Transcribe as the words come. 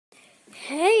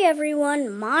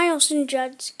everyone, Miles and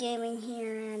Judd's Gaming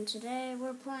here, and today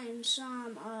we're playing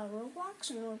some Roblox,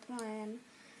 and we're playing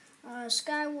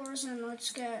Sky Wars, and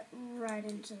let's get right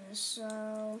into this.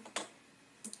 So,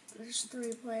 there's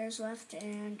 3 players left,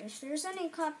 and if there's any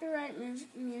copyright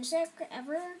music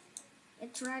ever,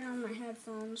 it's right on my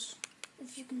headphones.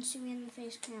 If you can see me in the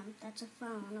face cam, that's a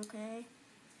phone, okay?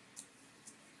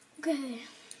 Okay.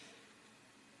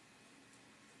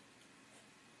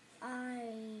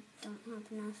 I don't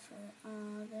have enough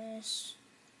for this.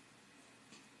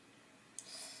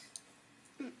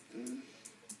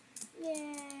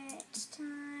 Yeah, it's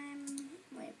time.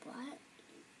 Wait, what?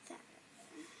 That.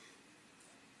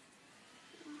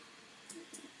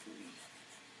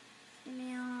 Give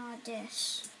me all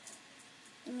this.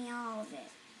 Give me all of it.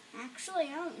 Actually,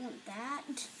 I don't want that. I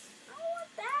don't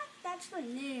want that. That's for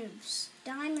noobs.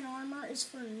 Diamond armor is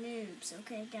for noobs,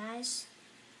 okay, guys?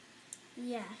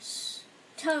 Yes,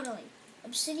 totally.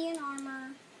 Obsidian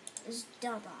armor is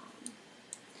da bomb.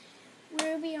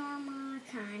 Ruby armor,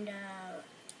 kinda.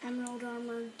 Emerald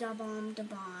armor, da bomb, da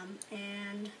bomb.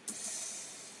 And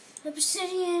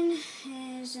obsidian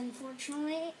is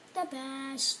unfortunately the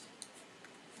best.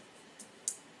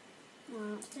 Well, I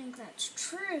don't think that's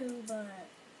true, but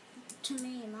to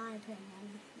me, in my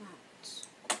opinion, that's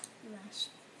the best.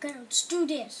 Okay, let's do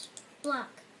this. Block.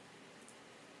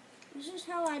 This is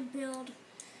how I build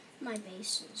my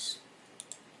bases.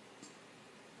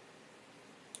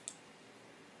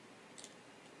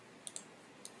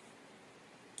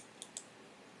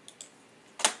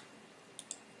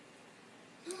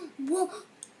 Whoa!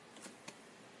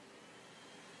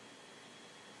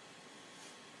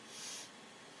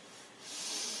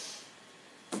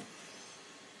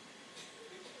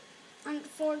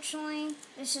 Unfortunately,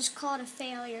 this is called a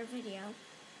failure video.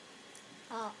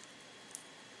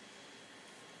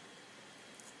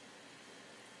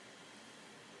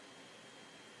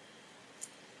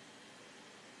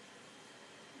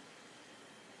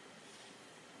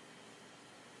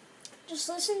 Just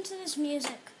listen to this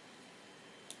music.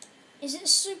 Is it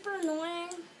super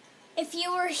annoying? If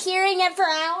you were hearing it for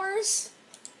hours?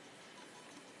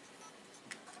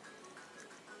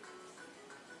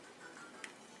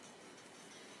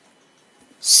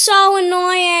 So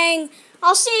annoying.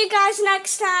 I'll see you guys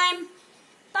next time.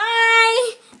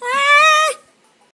 Bye.